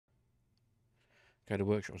Okay, the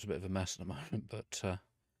workshop's a bit of a mess at the moment, but it's a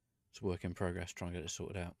work in progress, trying to get it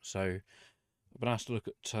sorted out. So I've been asked to look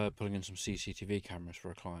at pulling in some CCTV cameras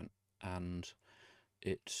for a client, and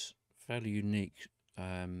it's a fairly unique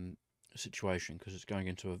situation because it's going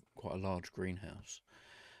into quite a large greenhouse,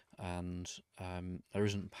 and there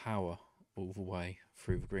isn't power all the way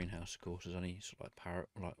through the greenhouse. Of course, there's only sort of like power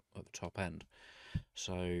like at the top end.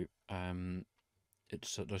 So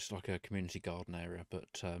it's just like a community garden area,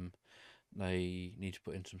 but they need to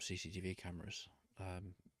put in some CCTV cameras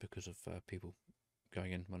because of people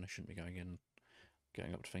going in when they shouldn't be going in,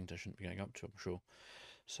 getting up to things they shouldn't be getting up to, I'm sure.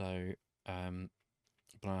 So I've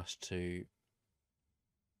been asked to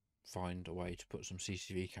find a way to put some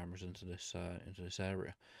CCTV cameras into this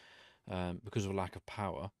area. Because of a lack of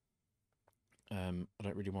power, I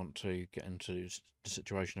don't really want to get into the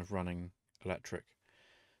situation of running electric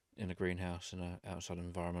in a greenhouse in an outside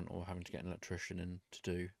environment, or having to get an electrician in to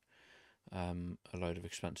do a load of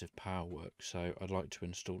expensive power work. So I'd like to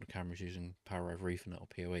install the cameras using power over Ethernet or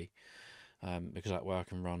PoE, because that way I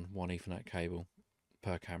can run one Ethernet cable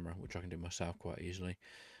per camera, which I can do myself quite easily,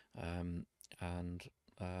 and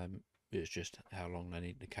it's just how long they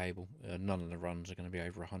need the cable. None of the runs are going to be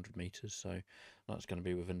over 100 meters, so that's going to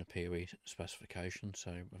be within the PoE specification.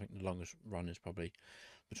 So I think the longest run is probably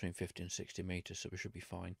between 50 and 60 meters, so we should be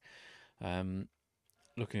fine.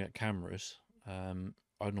 Looking at cameras,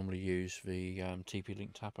 I normally use the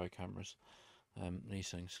TP-Link Tapo cameras, these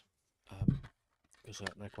things, because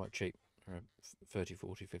they're quite cheap. They're 30,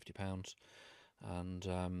 40, 50 pounds, and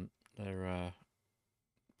they're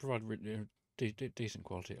provide decent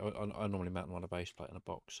quality. I normally mount them on a base plate in a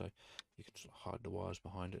box, so you can sort of hide the wires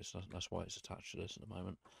behind it. So that's why it's attached to this at the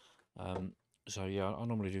moment. So yeah, I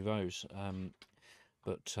normally do those,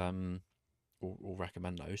 but or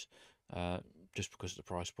recommend those, just because the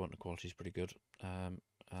price point and the quality is pretty good,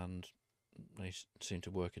 and they seem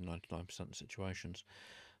to work in 99% of situations,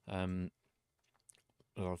 that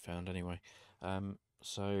I've found anyway.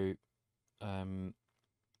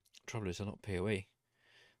 Trouble is they're not PoE,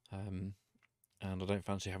 and I don't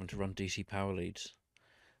fancy having to run DC power leads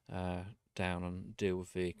down and deal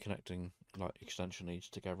with the connecting like extension leads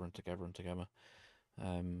together and together and together,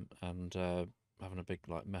 and having a big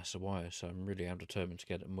like mess of wires. So I'm really determined to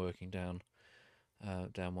get them working down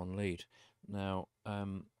one lead. Now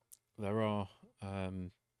there are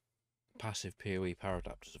passive PoE power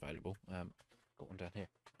adapters available. Got one down here.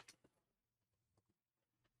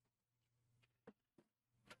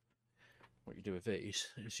 What you do with these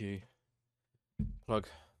is you plug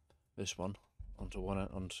this one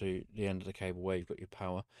onto the end of the cable where you've got your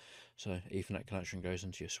power. So Ethernet connection goes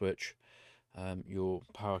into your switch. Your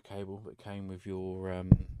power cable that came with your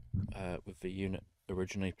with the unit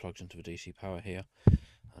originally plugs into the DC power here,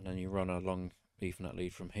 and then you run a long Ethernet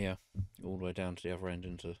lead from here all the way down to the other end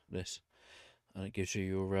into this, and it gives you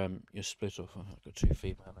your split off. Oh, I've got 2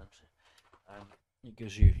 feedback lamps. It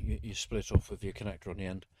gives you your split off with your connector on the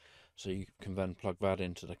end, so you can then plug that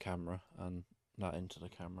into the camera and that into the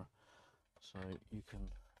camera. So you can.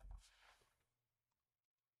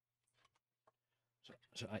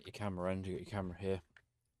 So at your camera end, you got your camera here,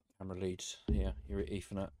 camera leads here, your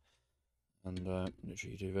Ethernet, and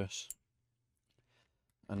literally you do this,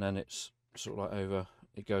 and then it's sort of like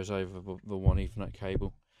it goes over the one Ethernet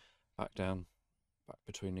cable, back down, back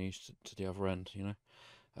between these to the other end, you know.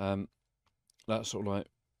 That sort of like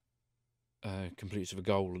completes the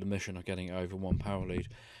goal of the mission of getting it over one power lead.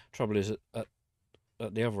 Trouble is at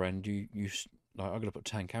the other end, you like I'm going to put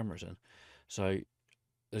 10 cameras in, so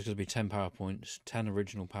there's going to be 10 power points, 10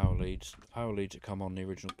 original power leads. The power leads that come on the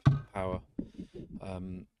original power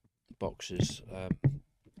boxes,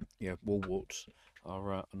 wall warts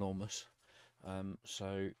are enormous.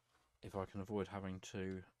 So if I can avoid having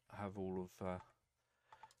to have all of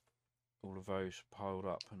those piled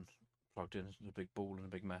up and plugged in into a big ball and a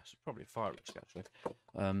big mess, probably a fire risk actually,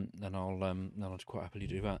 then I'll quite happily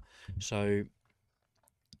do that. So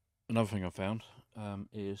another thing I found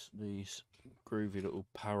is these groovy little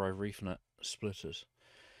power over Ethernet splitters.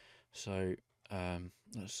 So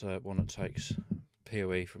that's one that takes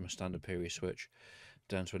PoE from a standard PoE switch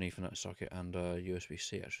down to an Ethernet socket and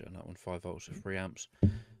USB-C actually on that one, 5 volts of 3 amps.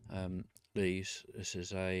 This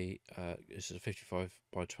is a 55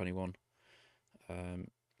 by 21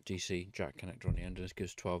 DC jack connector on the end, and this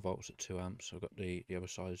gives 12 volts at 2 amps. So I've got the other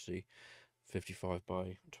side is the 55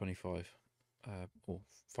 by 25 or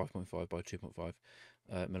 5.5 by 2.5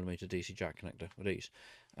 millimeter DC jack connector with these,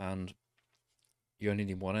 and you only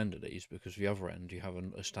need one end of these because the other end you have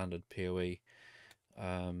a standard PoE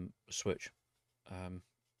switch.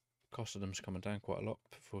 Cost of them's coming down quite a lot.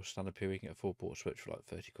 For standard PoE you can get a 4-port switch for like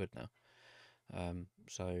 30 quid now.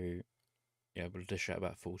 So yeah, we'll dish out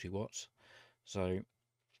about 40 watts. So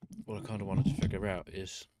what I kind of wanted to figure out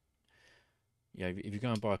is, yeah, if you go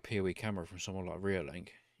and buy a PoE camera from someone like Reolink,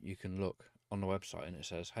 you can look on the website and it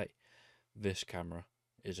says, hey, this camera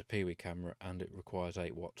is a PoE camera and it requires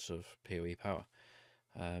 8 watts of PoE power.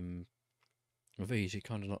 With these, you're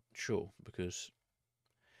kind of not sure, because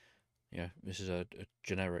yeah, this is a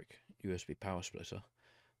generic USB power splitter,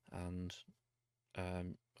 and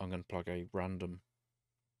I'm going to plug a random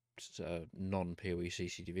non-PoE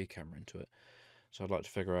CCTV camera into it. So I'd like to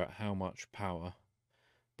figure out how much power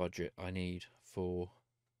budget I need for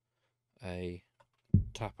a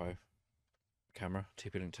Tapo camera,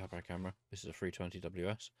 TP-Link Tapo camera. This is a 320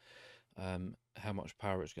 WS. How much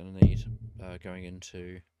power it's going to need going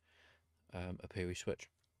into a PoE switch,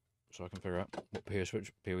 so I can figure out what PoE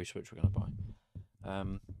switch we're going to buy.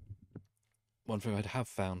 One thing I have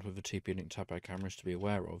found with the TP-Link Tapo cameras to be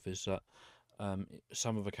aware of is that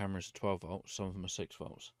some of the cameras are 12 volts, some of them are 6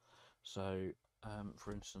 volts. So,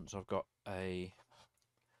 for instance, I've got an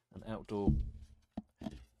outdoor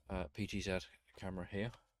PTZ camera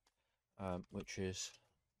here, which is,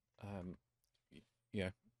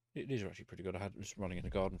 yeah, these are actually pretty good. I had this running in the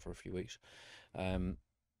garden for a few weeks. But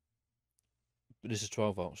this is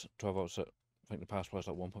 12 volts. 12 volts at, I think the power supply is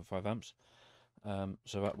like 1.5 amps.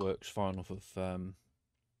 So that works fine off of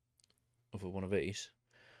one of these.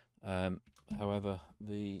 However,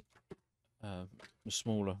 the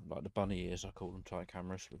smaller, like the bunny ears, I call them, type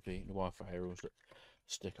cameras with the Wi-Fi aerials that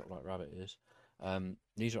stick up like rabbit ears,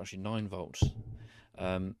 these are actually 9 volts.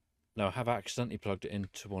 Now, I have accidentally plugged it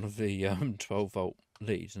into one of the 12 volt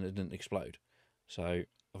leads and it didn't explode. So I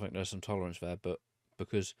think there's some tolerance there, but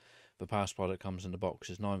because the power supply that comes in the box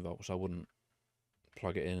is 9 volts, I wouldn't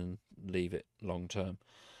plug it in and leave it long term.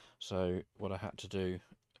 So what I had to do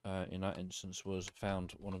in that instance was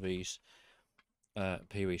found one of these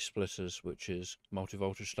PoE splitters, which is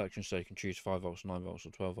multi-voltage selection, so you can choose 5 volts, 9 volts,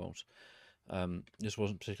 or 12 volts. This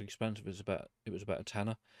wasn't particularly expensive. It was about a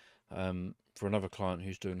tenner. For another client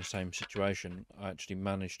who's doing the same situation, I actually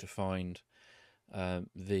managed to find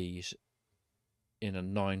these in a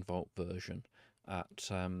 9 volt version at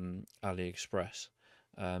AliExpress.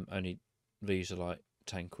 Only these are like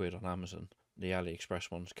 10 quid on Amazon. The AliExpress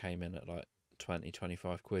ones came in at like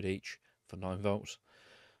 20-25 quid each for 9 volts.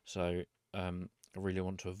 So I really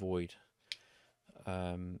want to avoid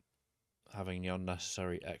having the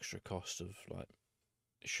unnecessary extra cost of like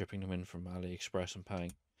shipping them in from AliExpress and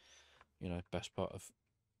paying, you know, best part of,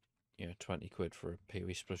 you know, 20 quid for a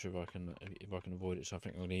PoE splitter if I can avoid it. So I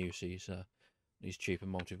think I'm going to use these cheaper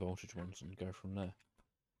multi-voltage ones and go from there.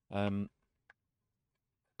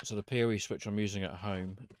 So the PoE switch I'm using at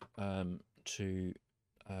home to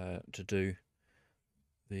do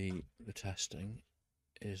the testing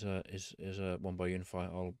is a one by Unify.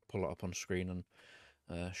 I'll pull it up on screen and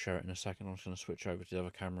share it in a second. I'm just going to switch over to the other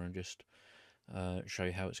camera and just show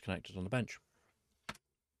you how it's connected on the bench.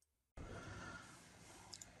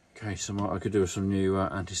 Okay, so I could do with some new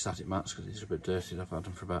anti-static mats because these are a bit dirty. I've had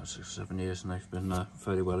them for about 6 or 7 years and they've been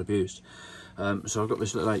fairly well abused. So I've got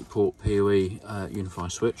this little 8-port PoE Unify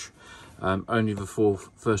switch. Only the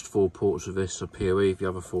first 4 ports of this are PoE. The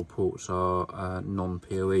other 4 ports are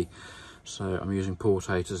non-PoE. So I'm using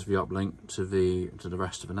port 8 as the uplink to the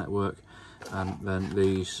rest of the network, and then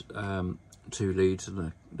these 2 leads are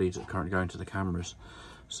the leads that are currently going to the cameras.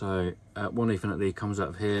 So one Ethernet lead comes out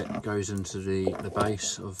of here, goes into the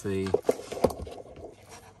base of the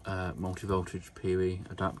multi-voltage PoE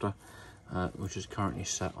adapter, which is currently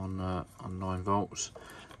set on 9 volts.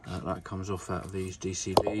 That comes off out of these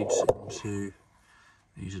DC leads into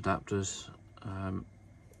these adapters.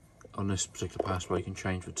 On this particular power supply, you can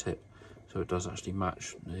change the tip, so it does actually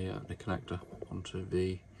match the connector onto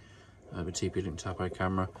the TP-Link Tapo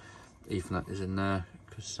camera. Ethernet is in there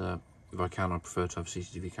because if I can, I prefer to have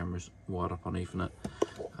CCTV cameras wired up on Ethernet,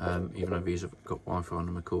 even though these have got Wi-Fi on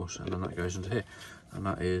them, of course. And then that goes into here, and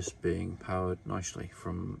that is being powered nicely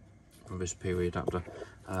from this PoE adapter.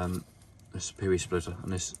 This PoE splitter,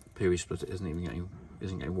 and this PoE splitter isn't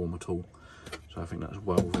getting warm at all, so I think that's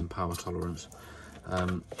well within power tolerance.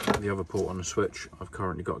 The other port on the switch I've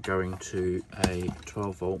currently got going to a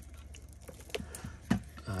 12 volt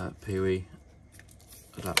PoE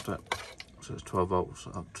adapter, so it's 12 volts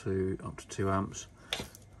up to 2 amps.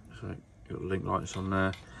 So you've got link lights on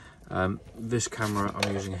there. This camera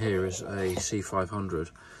I'm using here is a C500,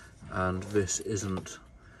 and this isn't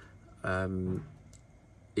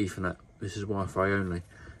Ethernet. This is Wi-Fi only,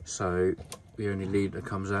 so the only lead that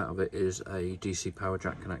comes out of it is a DC power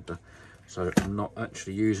jack connector. So I'm not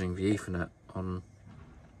actually using the Ethernet on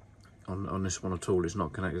on this one at all. It's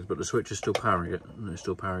not connected, but the switch is still powering it, and it's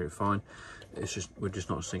still powering it fine. It's just, we're just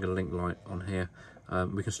not seeing a link light on here.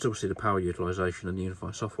 We can still see the power utilization in the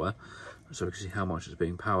Unify software, so we can see how much it's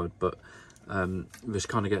being powered, but this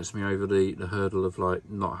kind of gets me over the hurdle of like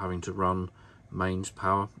not having to run mains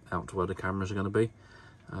power out to where the cameras are going to be.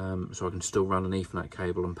 So I can still run an Ethernet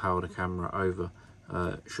cable and power the camera over,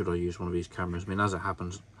 should I use one of these cameras. I mean, as it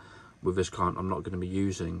happens with this client, I'm not going to be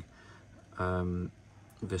using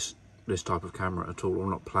this type of camera at all. I'm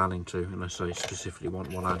not planning to, unless I specifically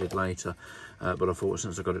want one added later, but I thought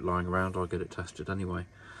since I got it lying around, I'll get it tested anyway.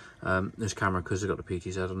 This camera, because I've got the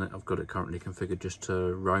PTZ on it, I've got it currently configured just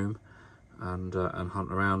to roam and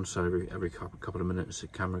hunt around. So every couple of minutes the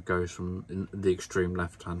camera goes from the extreme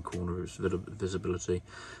left hand corner of its visibility,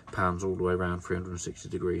 pans all the way around 360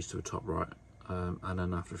 degrees to the top right, and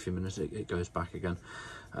then after a few minutes it goes back again.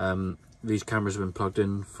 These cameras have been plugged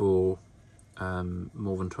in for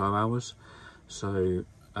more than 12 hours, so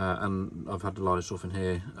and I've had the lights off in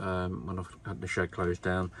here. When I've had the shed closed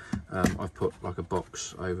down, I've put like a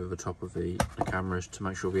box over the top of the cameras to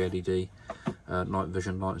make sure the LED night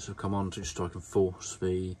vision lights have come on, just so I can force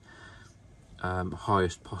the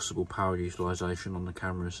highest possible power utilization on the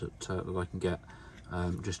cameras that I can get,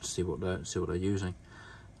 just to see what they're using.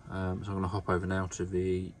 So I'm going to hop over now to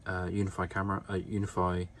the Unify camera,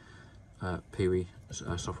 Unify PoE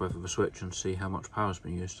software for the Switch, and see how much power has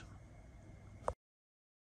been used.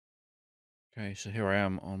 Okay, so here I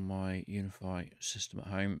am on my Unify system at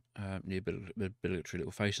home. The obligatory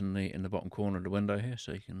little face in the bottom corner of the window here,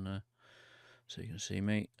 so you can see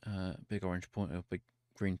me. Big orange pointer, big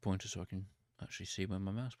green pointer, so I can actually see where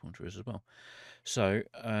my mouse pointer is as well. So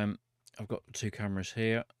I've got two cameras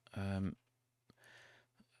here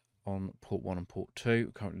on port 1 and port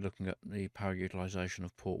 2. Currently looking at the power utilization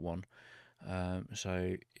of port 1.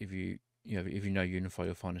 So if you know Unify,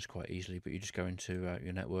 you'll find this quite easily, but you just go into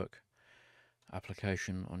your network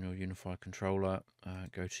application on your Unify controller,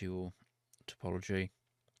 go to your topology,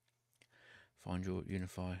 find your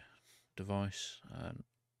Unify device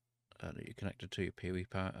that you're connected to, your PoE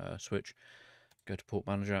switch, go to port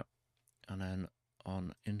manager, and then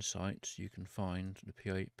on insights you can find the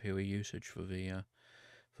PoE usage for the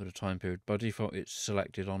time period. By default it's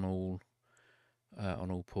selected on all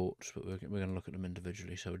ports, but we're going to look at them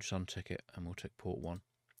individually, so we'll just untick it and we'll tick port 1.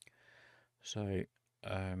 So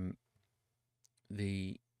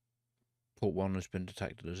the port 1 has been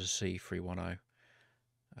detected as a C310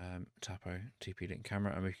 Tapo TP-Link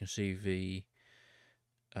camera, and we can see the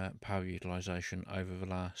power utilization over the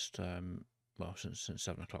last since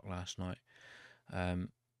 7 o'clock last night.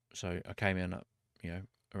 So I came in at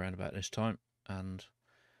around about this time and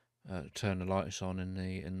turned the lights on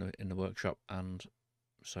in the workshop, and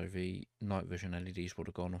so the night vision LEDs would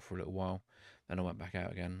have gone off for a little while. Then I went back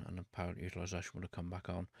out again, and the power utilization would have come back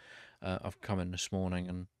on. I've come in this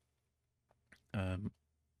morning and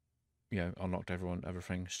unlocked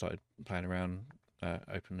everything, started playing around,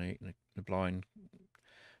 opened the blind.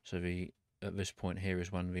 So at this point here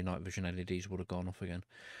is when the night vision LEDs would have gone off again.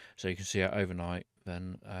 So you can see overnight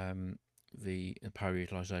then the power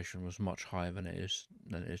utilization was much higher than it is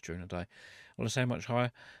during the day. Well, I say much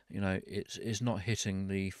higher, it's not hitting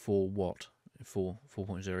the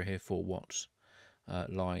 4.0 here, 4 watts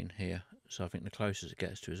line here. So I think the closest it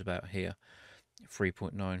gets to is about here,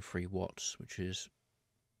 3.93 watts, which is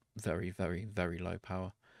very, very, very low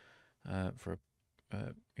power for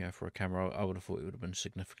a camera. I would have thought it would have been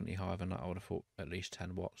significantly higher than that. I would have thought at least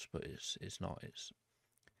 10 watts, but it's not. It's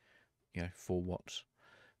 4 watts.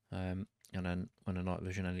 And then when the night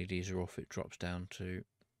vision LEDs are off, it drops down to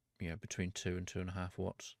between 2 and 2.5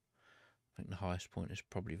 watts. I think the highest point is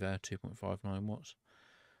probably there, 2.59 watts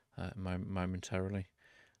momentarily.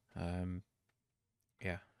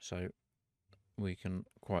 So we can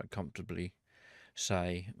quite comfortably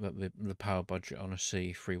say that the power budget on a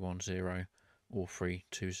C310 or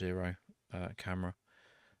 320 camera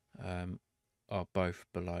are both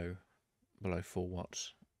below 4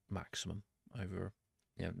 watts maximum over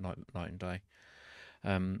night and day.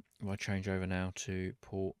 If I change over now to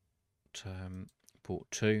port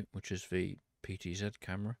 2, which is the PTZ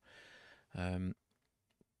camera,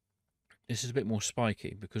 this is a bit more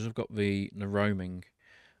spiky because I've got the roaming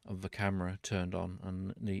of the camera turned on,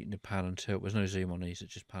 and the pan and tilt. There's no zoom on these;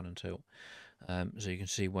 it's just pan and tilt. So you can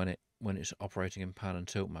see when it's operating in pan and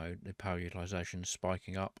tilt mode, the power utilization is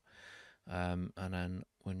spiking up, and then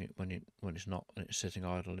when it's not and it's sitting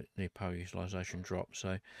idle, the power utilization drops.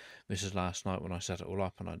 So this is last night when I set it all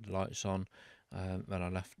up and I had the lights on. Then I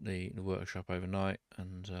left the workshop overnight,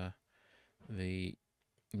 and the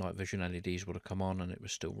night vision LEDs would have come on, and it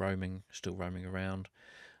was still roaming around.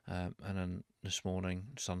 And then this morning,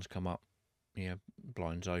 sun's come up,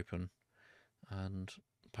 blinds open, and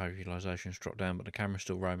power utilisation's dropped down, but the camera's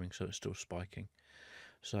still roaming, so it's still spiking.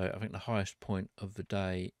 So I think the highest point of the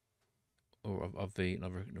day, or of the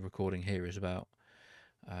recording here, is about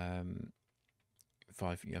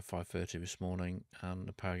 5:30 this morning, and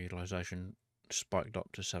the power utilisation spiked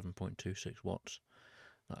up to 7.26 watts.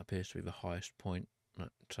 That appears to be the highest point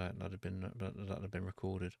that had been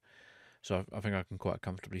recorded. So I think I can quite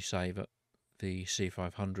comfortably say that the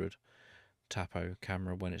C500 Tapo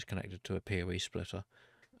camera, when it's connected to a PoE splitter,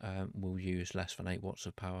 will use less than 8 watts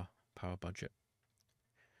of power budget,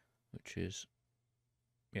 which is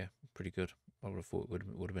pretty good. I would have thought it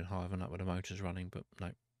would have been higher than that with the motors running, but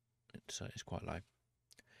no, it's quite low.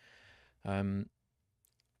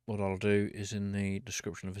 What I'll do is, in the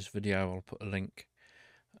description of this video, I'll put a link,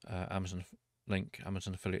 Amazon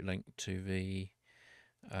affiliate link to the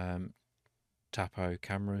Tapo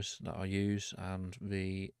cameras that I use, and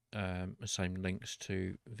the same links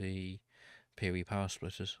to the PoE power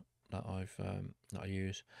splitters that I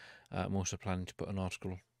use. I'm also planning to put an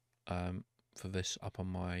article for this up on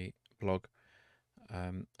my blog,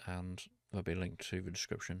 and there'll be a link to the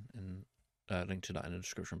description link to that in the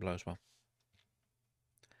description below as well.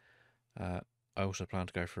 I also plan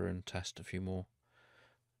to go through and test a few more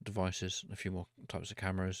devices, a few more types of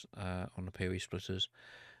cameras on the PoE splitters,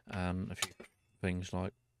 and a few things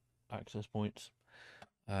like access points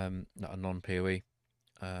that are non-PoE.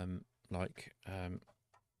 I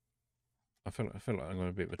feel like I'm going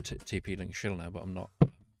to be a bit of a TP-Link shill now, but I'm not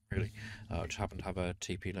really. I just happen to have a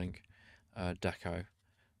TP-Link Deco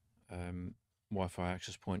Wi-Fi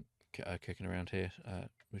access point kicking around here,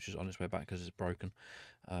 which is on its way back because it's broken.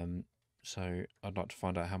 So I'd like to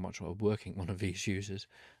find out how much of a working one of these uses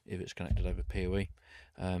if it's connected over PoE,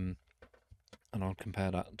 and I'll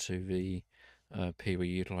compare that to the PoE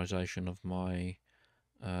utilisation of my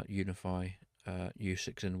Unify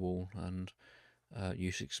U6 in wall and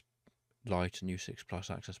U6 Lite and U6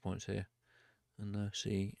 Plus access points here, and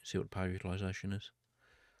see what the power utilisation is.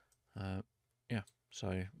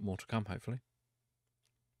 So more to come, hopefully.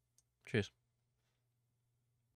 Cheers.